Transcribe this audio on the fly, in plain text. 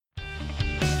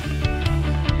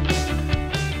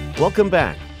Welcome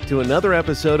back to another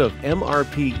episode of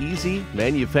MRP Easy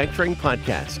Manufacturing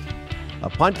Podcast, a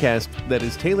podcast that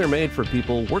is tailor-made for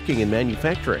people working in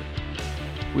manufacturing.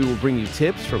 We will bring you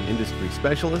tips from industry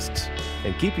specialists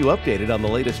and keep you updated on the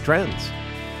latest trends.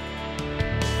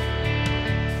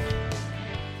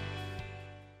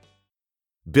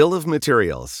 Bill of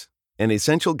Materials, an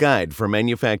essential guide for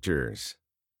manufacturers.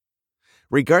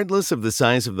 Regardless of the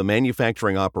size of the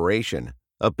manufacturing operation,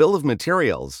 a bill of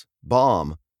materials,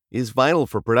 BOM, is vital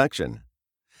for production.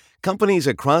 Companies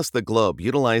across the globe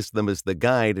utilize them as the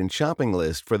guide and shopping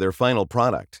list for their final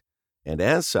product, and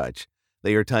as such,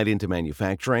 they are tied into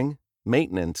manufacturing,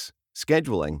 maintenance,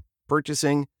 scheduling,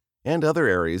 purchasing, and other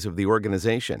areas of the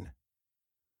organization.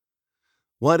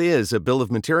 What is a bill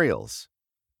of materials?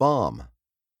 BOM.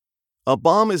 A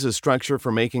BOM is a structure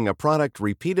for making a product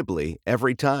repeatably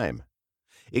every time.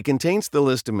 It contains the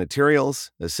list of materials,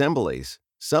 assemblies,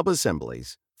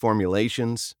 sub-assemblies,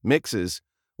 formulations, mixes,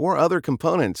 or other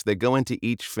components that go into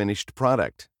each finished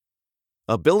product.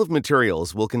 A bill of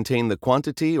materials will contain the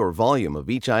quantity or volume of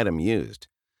each item used,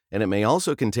 and it may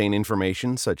also contain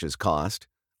information such as cost,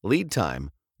 lead time,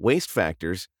 waste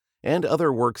factors, and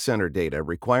other work center data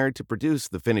required to produce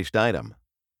the finished item.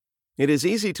 It is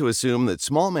easy to assume that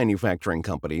small manufacturing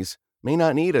companies may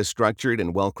not need a structured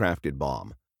and well-crafted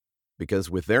BOM, because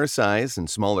with their size and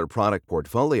smaller product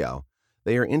portfolio,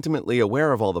 they are intimately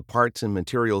aware of all the parts and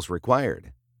materials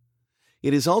required.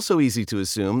 It is also easy to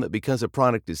assume that because a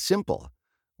product is simple,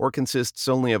 or consists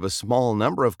only of a small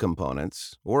number of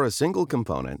components, or a single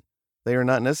component, they are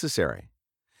not necessary.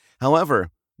 However,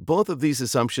 both of these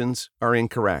assumptions are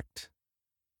incorrect.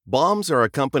 BOMs are a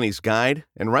company's guide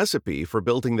and recipe for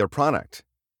building their product.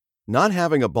 Not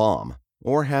having a BOM,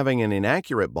 or having an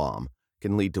inaccurate BOM,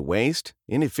 can lead to waste,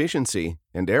 inefficiency,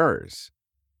 and errors.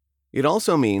 It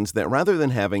also means that rather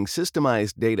than having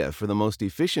systemized data for the most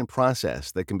efficient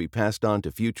process that can be passed on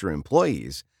to future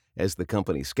employees as the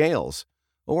company scales,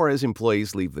 or as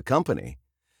employees leave the company,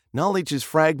 knowledge is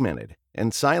fragmented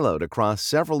and siloed across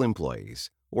several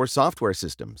employees or software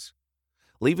systems,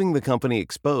 leaving the company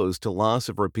exposed to loss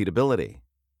of repeatability.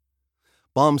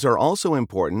 BOMs are also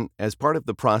important as part of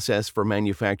the process for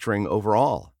manufacturing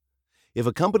overall. If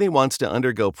a company wants to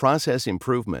undergo process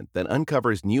improvement that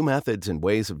uncovers new methods and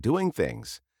ways of doing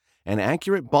things, an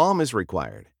accurate BOM is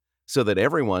required so that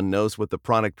everyone knows what the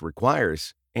product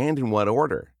requires and in what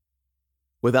order.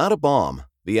 Without a BOM,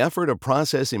 the effort of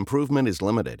process improvement is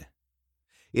limited.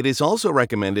 It is also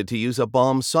recommended to use a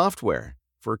BOM software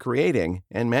for creating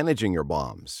and managing your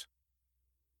BOMs.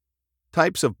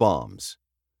 Types of BOMs.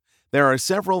 There are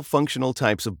several functional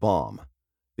types of BOM.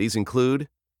 These include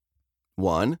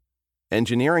 1.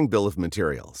 Engineering bill of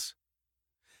materials.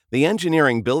 The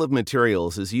engineering bill of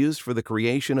materials is used for the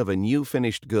creation of a new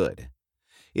finished good.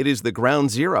 It is the ground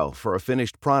zero for a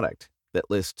finished product that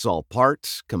lists all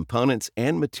parts, components,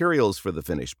 and materials for the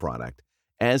finished product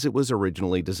as it was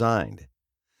originally designed.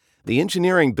 The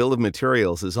engineering bill of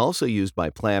materials is also used by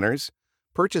planners,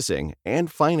 purchasing,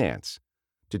 and finance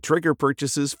to trigger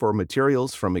purchases for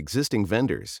materials from existing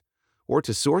vendors or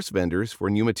to source vendors for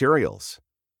new materials.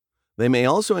 They may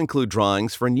also include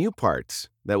drawings for new parts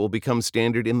that will become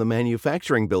standard in the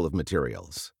manufacturing bill of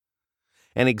materials.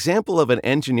 An example of an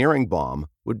engineering BOM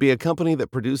would be a company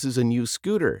that produces a new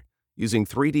scooter using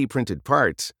 3D printed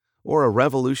parts or a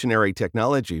revolutionary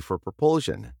technology for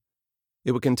propulsion.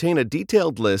 It would contain a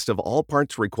detailed list of all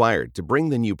parts required to bring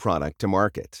the new product to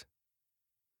market.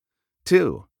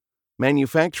 2.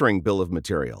 Manufacturing bill of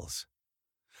materials.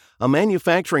 A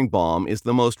manufacturing BOM is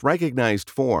the most recognized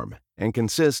form and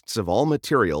consists of all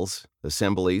materials,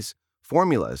 assemblies,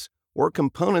 formulas, or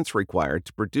components required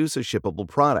to produce a shippable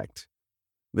product.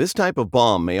 This type of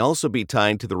BOM may also be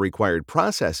tied to the required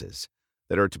processes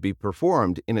that are to be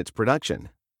performed in its production.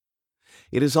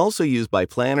 It is also used by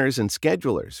planners and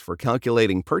schedulers for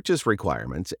calculating purchase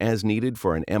requirements as needed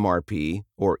for an MRP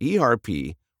or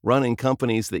ERP run in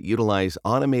companies that utilize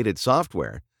automated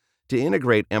software to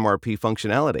integrate MRP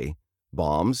functionality,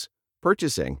 BOMs,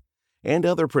 purchasing, and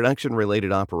other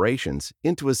production-related operations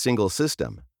into a single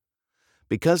system.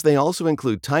 Because they also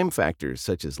include time factors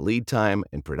such as lead time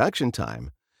and production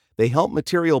time, they help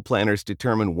material planners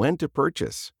determine when to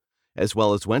purchase, as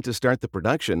well as when to start the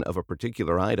production of a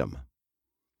particular item.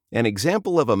 An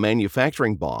example of a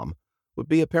manufacturing BOM would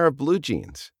be a pair of blue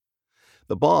jeans.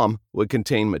 The BOM would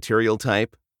contain material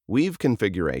type, weave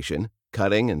configuration,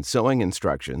 cutting and sewing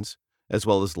instructions, as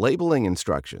well as labeling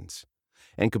instructions,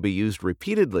 and could be used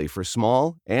repeatedly for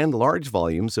small and large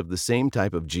volumes of the same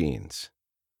type of jeans.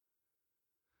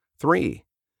 3.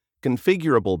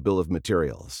 Configurable bill of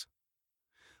materials.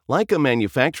 Like a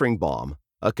manufacturing BOM,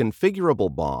 A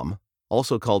configurable BOM,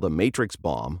 also called a matrix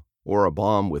BOM or a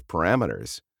BOM with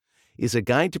parameters, is a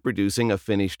guide to producing a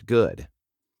finished good.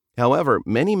 However,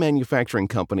 many manufacturing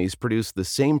companies produce the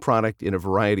same product in a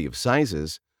variety of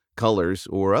sizes, colors,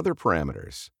 or other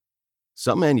parameters.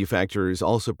 Some manufacturers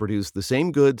also produce the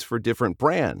same goods for different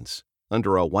brands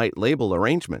under a white label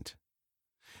arrangement.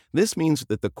 This means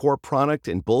that the core product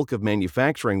and bulk of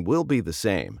manufacturing will be the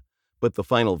same, but the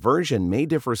final version may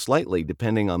differ slightly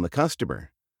depending on the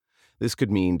customer. This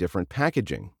could mean different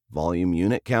packaging, volume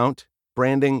unit count,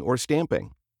 branding, or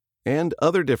stamping, and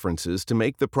other differences to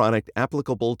make the product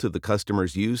applicable to the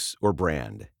customer's use or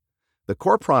brand. The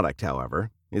core product, however,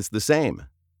 is the same.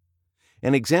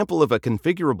 An example of a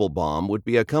configurable BOM would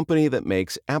be a company that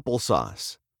makes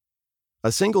applesauce.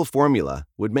 A single formula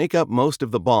would make up most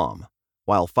of the BOM,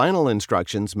 while final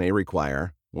instructions may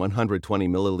require 120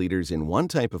 milliliters in one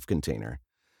type of container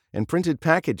and printed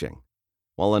packaging,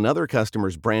 while another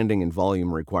customer's branding and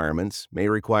volume requirements may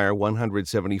require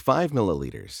 175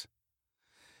 milliliters.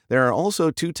 There are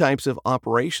also two types of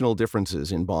operational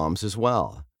differences in BOMs as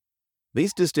well.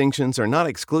 These distinctions are not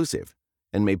exclusive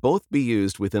and may both be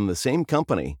used within the same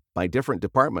company by different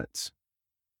departments.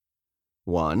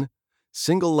 1.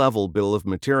 Single-level bill of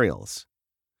materials.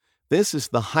 This is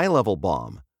the high-level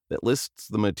BOM that lists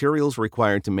the materials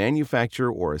required to manufacture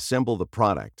or assemble the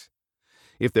product.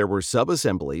 If there were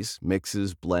sub-assemblies,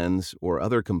 mixes, blends, or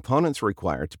other components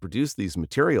required to produce these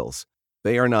materials,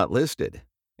 they are not listed,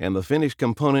 and the finished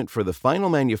component for the final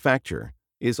manufacture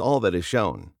is all that is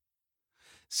shown.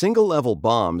 Single-level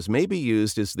BOMs may be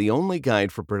used as the only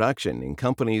guide for production in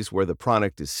companies where the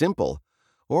product is simple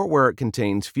or where it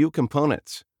contains few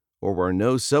components or where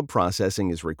no sub-processing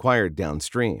is required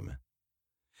downstream.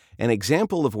 An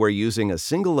example of where using a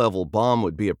single-level BOM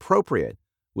would be appropriate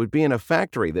would be in a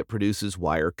factory that produces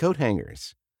wire coat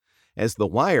hangers. As the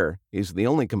wire is the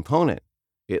only component,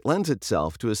 it lends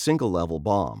itself to a single-level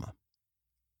BOM.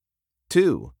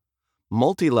 2.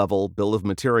 Multi-level bill of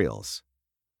materials.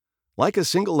 Like a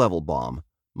single-level BOM,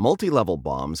 multi-level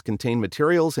BOMs contain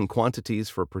materials and quantities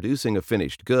for producing a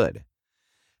finished good.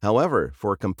 However,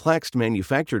 for complex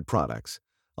manufactured products,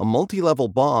 a multi-level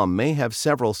BOM may have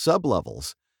several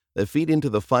sub-levels that feed into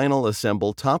the final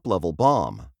assembled top-level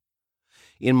BOM.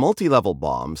 In multi-level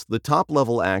BOMs, the top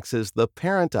level acts as the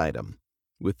parent item,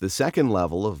 with the second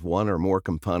level of one or more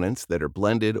components that are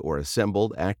blended or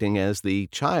assembled acting as the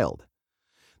child.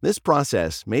 This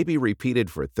process may be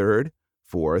repeated for third,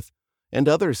 fourth, and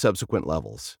other subsequent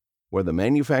levels, where the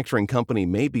manufacturing company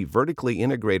may be vertically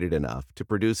integrated enough to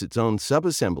produce its own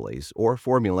subassemblies or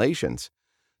formulations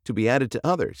to be added to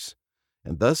others,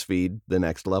 and thus feed the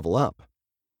next level up.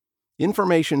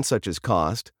 Information such as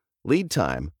cost, lead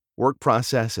time, work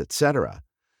process, etc.,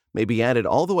 may be added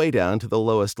all the way down to the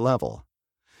lowest level.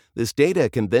 This data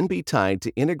can then be tied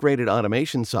to integrated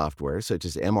automation software such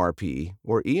as MRP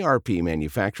or ERP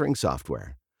manufacturing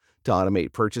software to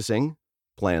automate purchasing,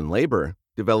 plan labor,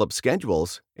 develop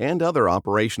schedules, and other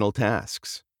operational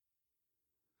tasks.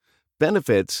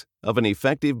 Benefits of an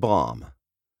effective BOM.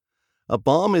 A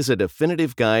BOM is a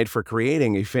definitive guide for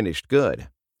creating a finished good.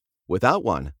 Without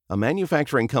one, a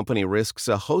manufacturing company risks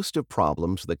a host of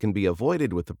problems that can be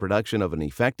avoided with the production of an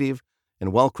effective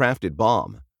and well-crafted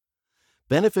BOM.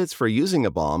 Benefits for using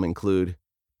a BOM include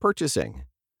purchasing.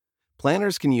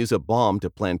 Planners can use a BOM to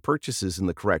plan purchases in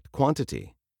the correct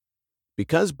quantity.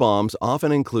 Because BOMs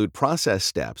often include process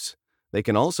steps, they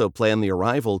can also plan the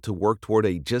arrival to work toward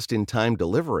a just-in-time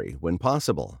delivery when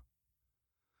possible.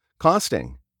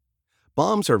 Costing.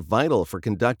 BOMs are vital for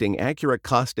conducting accurate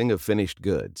costing of finished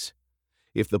goods.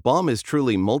 If the BOM is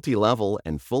truly multi-level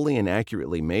and fully and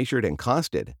accurately measured and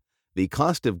costed, the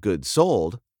cost of goods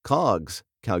sold, COGS,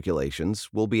 calculations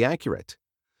will be accurate.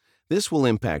 This will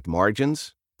impact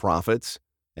margins, profits,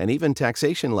 and even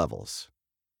taxation levels.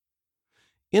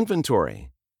 Inventory.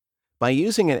 By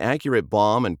using an accurate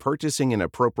BOM and purchasing in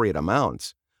appropriate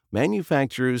amounts,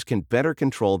 manufacturers can better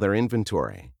control their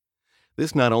inventory.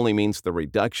 This not only means the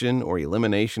reduction or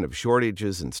elimination of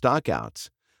shortages and stockouts,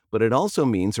 but it also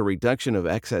means a reduction of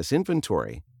excess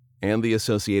inventory and the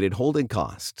associated holding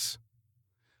costs.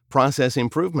 Process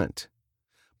improvement.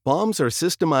 BOMs are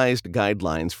systemized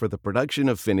guidelines for the production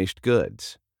of finished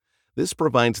goods. This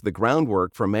provides the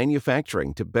groundwork for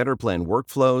manufacturing to better plan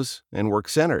workflows and work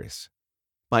centers.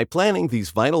 By planning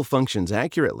these vital functions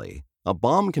accurately, a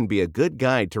BOM can be a good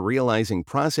guide to realizing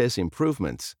process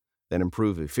improvements that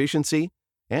improve efficiency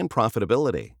and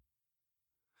profitability.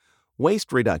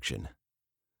 Waste reduction.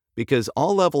 Because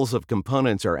all levels of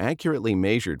components are accurately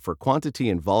measured for quantity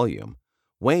and volume,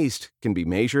 waste can be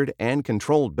measured and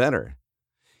controlled better.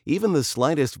 Even the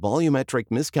slightest volumetric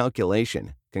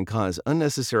miscalculation can cause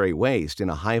unnecessary waste in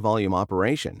a high-volume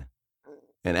operation.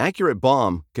 An accurate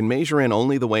BOM can measure in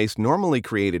only the waste normally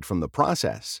created from the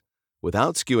process,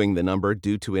 without skewing the number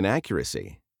due to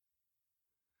inaccuracy.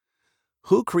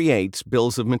 Who creates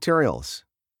bills of materials?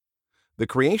 The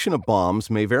creation of BOMs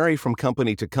may vary from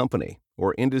company to company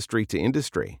or industry to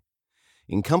industry.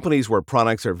 In companies where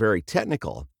products are very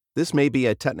technical, this may be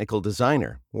a technical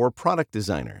designer or product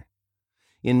designer.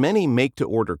 In many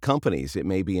make-to-order companies, it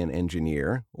may be an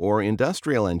engineer or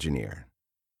industrial engineer.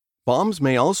 BOMs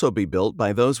may also be built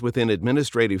by those within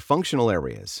administrative functional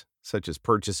areas, such as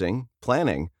purchasing,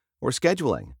 planning, or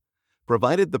scheduling,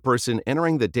 provided the person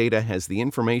entering the data has the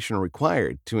information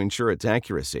required to ensure its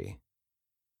accuracy.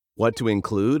 What to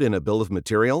include in a bill of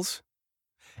materials?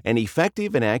 An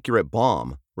effective and accurate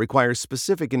BOM requires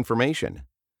specific information.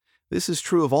 This is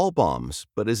true of all BOMs,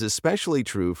 but is especially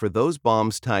true for those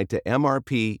BOMs tied to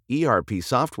MRP, ERP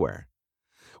software.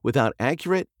 Without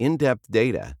accurate, in-depth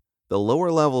data, the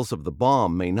lower levels of the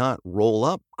BOM may not roll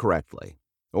up correctly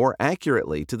or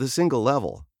accurately to the single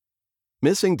level.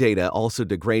 Missing data also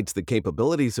degrades the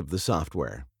capabilities of the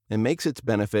software and makes its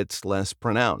benefits less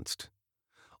pronounced.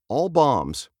 All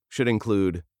BOMs should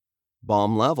include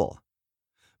BOM level.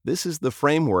 This is the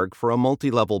framework for a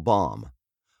multi-level BOM.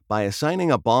 By assigning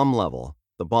a BOM level,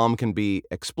 the BOM can be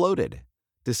exploded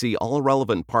to see all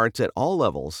relevant parts at all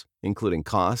levels, including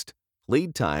cost,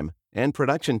 lead time, and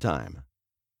production time.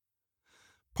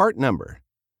 Part number.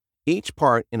 Each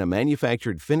part in a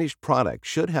manufactured finished product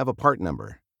should have a part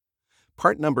number.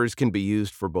 Part numbers can be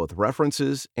used for both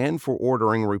references and for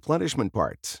ordering replenishment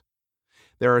parts.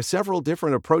 There are several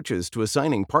different approaches to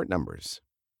assigning part numbers.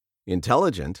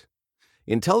 Intelligent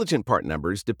part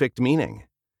numbers depict meaning.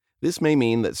 This may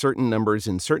mean that certain numbers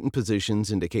in certain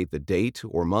positions indicate the date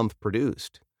or month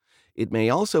produced. It may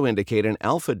also indicate an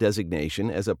alpha designation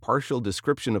as a partial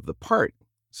description of the part,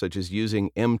 such as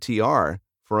using MTR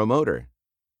for a motor.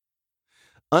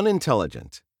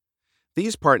 Unintelligent.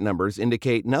 These part numbers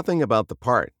indicate nothing about the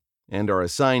part and are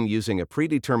assigned using a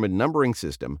predetermined numbering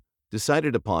system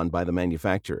decided upon by the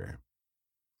manufacturer.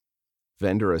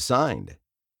 Vendor assigned.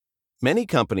 Many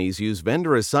companies use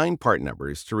vendor-assigned part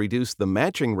numbers to reduce the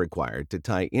matching required to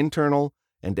tie internal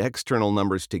and external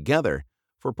numbers together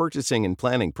for purchasing and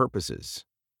planning purposes.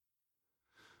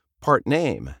 Part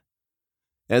name.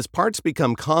 As parts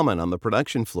become common on the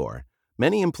production floor,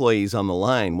 many employees on the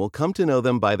line will come to know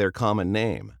them by their common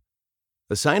name.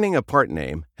 Assigning a part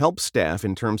name helps staff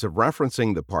in terms of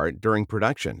referencing the part during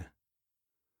production.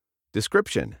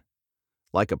 Description.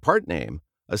 Like a part name,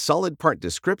 a solid part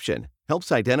description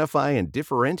helps identify and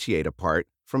differentiate a part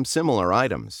from similar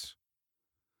items.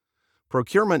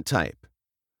 Procurement type.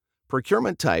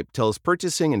 Procurement type tells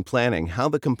purchasing and planning how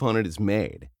the component is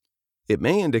made. It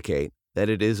may indicate that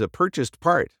it is a purchased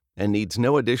part and needs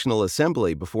no additional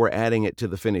assembly before adding it to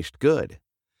the finished good.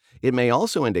 It may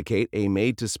also indicate a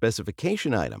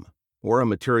made-to-specification item or a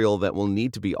material that will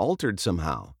need to be altered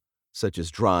somehow, such as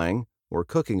drying or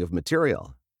cooking of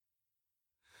material.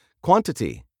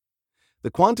 Quantity.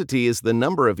 The quantity is the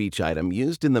number of each item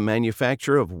used in the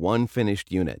manufacture of one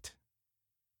finished unit.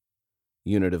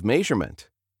 Unit of measurement.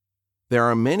 There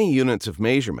are many units of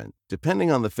measurement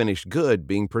depending on the finished good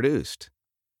being produced.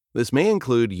 This may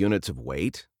include units of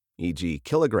weight, e.g.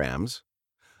 kilograms,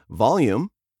 volume,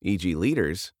 e.g.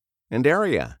 liters, and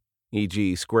area,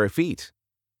 e.g. square feet,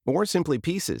 or simply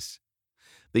pieces.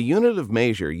 The unit of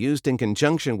measure used in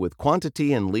conjunction with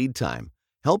quantity and lead time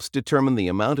helps determine the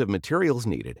amount of materials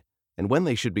needed and when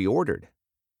they should be ordered.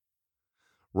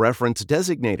 Reference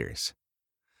designators.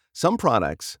 Some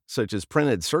products, such as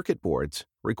printed circuit boards,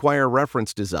 require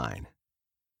reference design.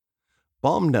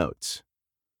 BOM notes.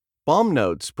 BOM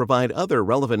notes provide other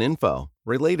relevant info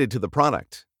related to the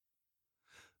product.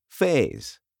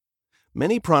 Phase.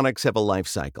 Many products have a life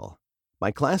cycle.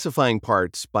 By classifying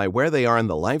parts by where they are in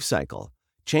the life cycle,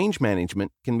 change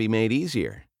management can be made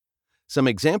easier. Some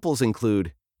examples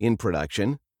include in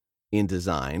production, in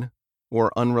design,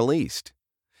 or unreleased.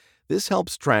 This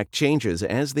helps track changes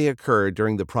as they occur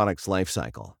during the product's life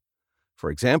cycle. For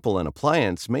example, an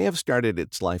appliance may have started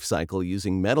its life cycle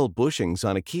using metal bushings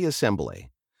on a key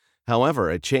assembly. However,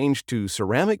 a change to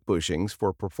ceramic bushings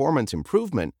for performance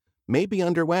improvement may be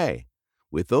underway,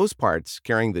 with those parts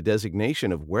carrying the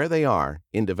designation of where they are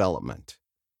in development.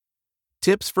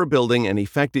 Tips for building an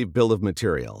effective bill of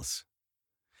materials.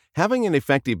 Having an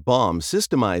effective BOM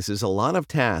systemizes a lot of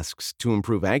tasks to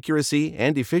improve accuracy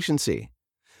and efficiency.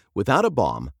 Without a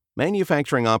BOM,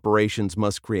 manufacturing operations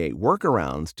must create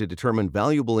workarounds to determine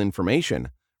valuable information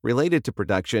related to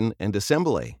production and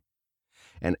assembly.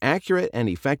 An accurate and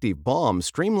effective BOM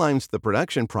streamlines the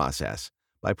production process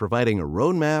by providing a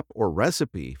roadmap or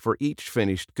recipe for each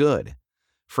finished good,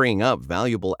 freeing up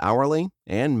valuable hourly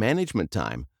and management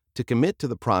time to commit to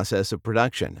the process of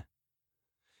production.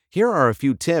 Here are a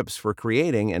few tips for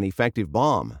creating an effective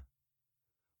BOM.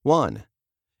 1.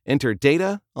 Enter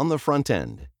data on the front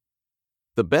end.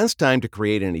 The best time to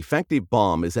create an effective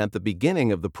BOM is at the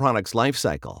beginning of the product's life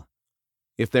cycle.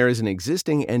 If there is an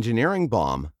existing engineering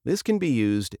BOM, this can be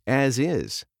used as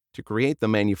is to create the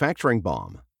manufacturing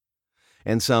BOM.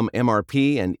 And some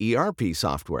MRP and ERP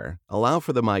software allow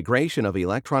for the migration of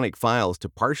electronic files to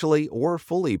partially or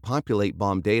fully populate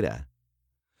BOM data.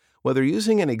 Whether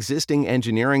using an existing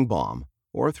engineering BOM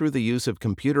or through the use of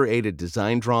computer-aided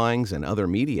design drawings and other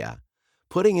media,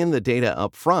 putting in the data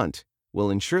up front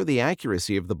will ensure the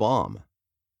accuracy of the BOM.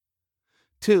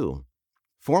 2.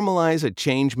 Formalize a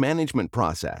change management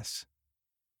process.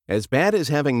 As bad as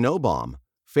having no BOM,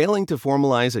 failing to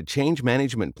formalize a change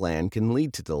management plan can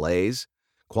lead to delays,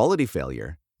 quality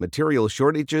failure, material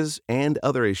shortages, and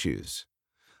other issues.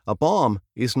 A BOM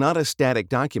is not a static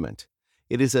document.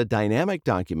 It is a dynamic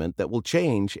document that will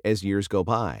change as years go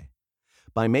by.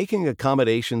 By making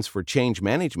accommodations for change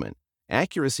management,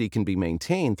 accuracy can be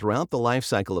maintained throughout the life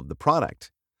cycle of the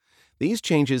product. These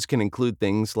changes can include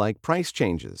things like price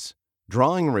changes,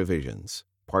 drawing revisions,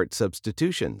 part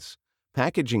substitutions,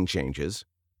 packaging changes,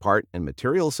 part and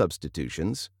material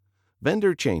substitutions,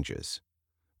 vendor changes,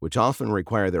 which often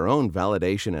require their own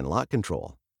validation and lot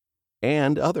control,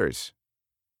 and others.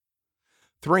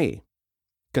 3.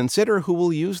 Consider who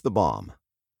will use the BOM.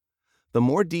 The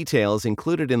more details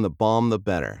included in the BOM, the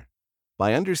better.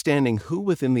 By understanding who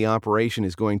within the operation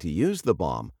is going to use the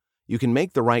BOM, you can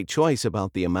make the right choice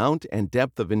about the amount and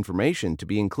depth of information to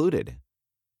be included.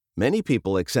 Many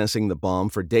people accessing the BOM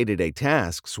for day-to-day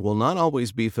tasks will not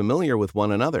always be familiar with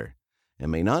one another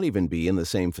and may not even be in the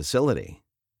same facility.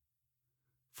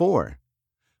 4.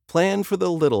 Plan for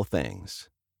the little things.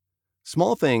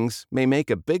 Small things may make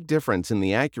a big difference in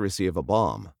the accuracy of a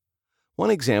BOM.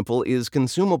 One example is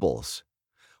consumables.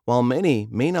 While many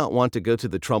may not want to go to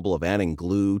the trouble of adding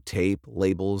glue, tape,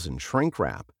 labels, and shrink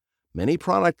wrap, many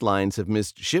product lines have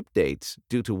missed ship dates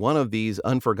due to one of these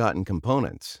unforgotten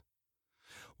components.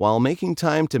 While making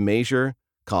time to measure,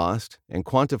 cost, and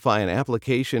quantify an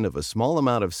application of a small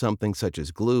amount of something such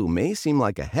as glue may seem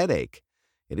like a headache,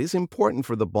 it is important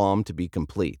for the BOM to be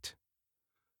complete.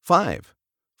 5.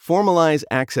 Formalize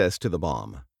access to the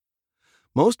BOM.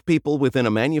 Most people within a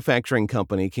manufacturing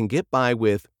company can get by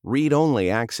with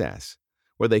read-only access,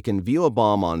 where they can view a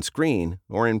BOM on screen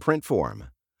or in print form.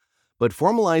 But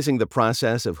formalizing the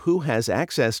process of who has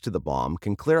access to the BOM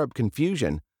can clear up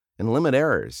confusion and limit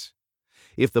errors.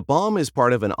 If the BOM is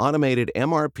part of an automated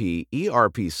MRP,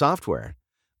 ERP software,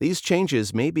 these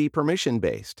changes may be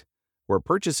permission-based, where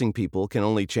purchasing people can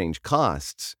only change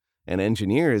costs and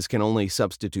engineers can only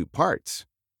substitute parts.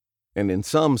 And in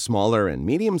some smaller and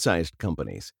medium-sized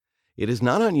companies, it is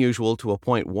not unusual to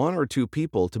appoint 1 or 2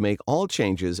 people to make all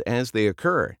changes as they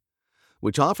occur,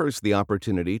 which offers the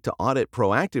opportunity to audit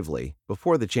proactively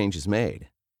before the change is made.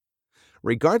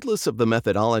 Regardless of the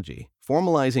methodology,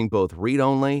 formalizing both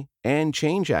read-only and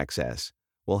change access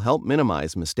will help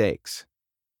minimize mistakes.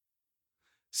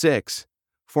 6.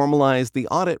 Formalize the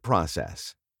audit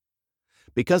process.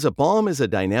 Because a BOM is a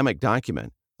dynamic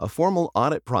document, a formal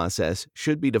audit process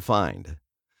should be defined.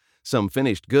 Some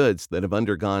finished goods that have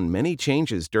undergone many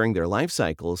changes during their life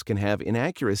cycles can have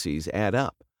inaccuracies add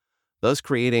up, thus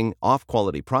creating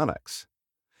off-quality products.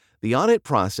 The audit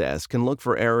process can look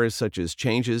for errors such as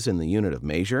changes in the unit of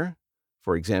measure,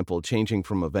 for example, changing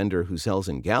from a vendor who sells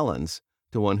in gallons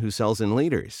to one who sells in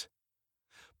liters,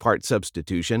 part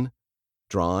substitution,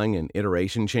 drawing and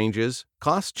iteration changes,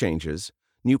 cost changes,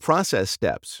 new process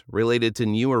steps related to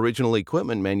new original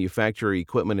equipment manufacturer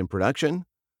equipment in production,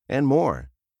 and more.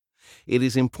 It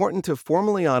is important to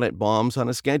formally audit BOMs on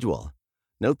a schedule,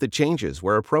 note the changes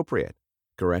where appropriate,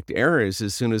 correct errors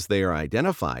as soon as they are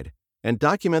identified, and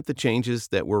document the changes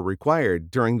that were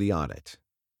required during the audit.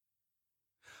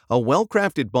 A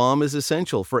well-crafted BOM is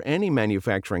essential for any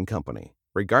manufacturing company,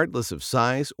 regardless of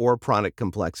size or product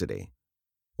complexity.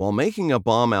 While making a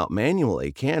BOM out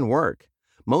manually can work,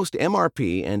 most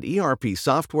MRP and ERP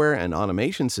software and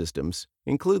automation systems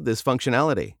include this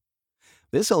functionality.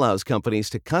 This allows companies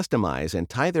to customize and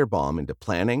tie their BOM into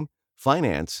planning,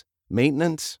 finance,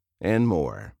 maintenance, and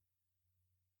more.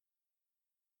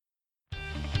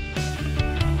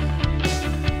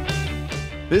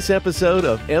 This episode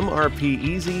of MRP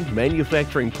Easy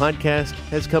Manufacturing Podcast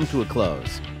has come to a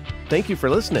close. Thank you for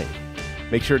listening.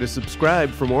 Make sure to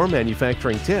subscribe for more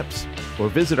manufacturing tips or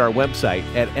visit our website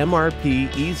at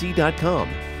mrpeasy.com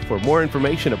for more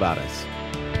information about us.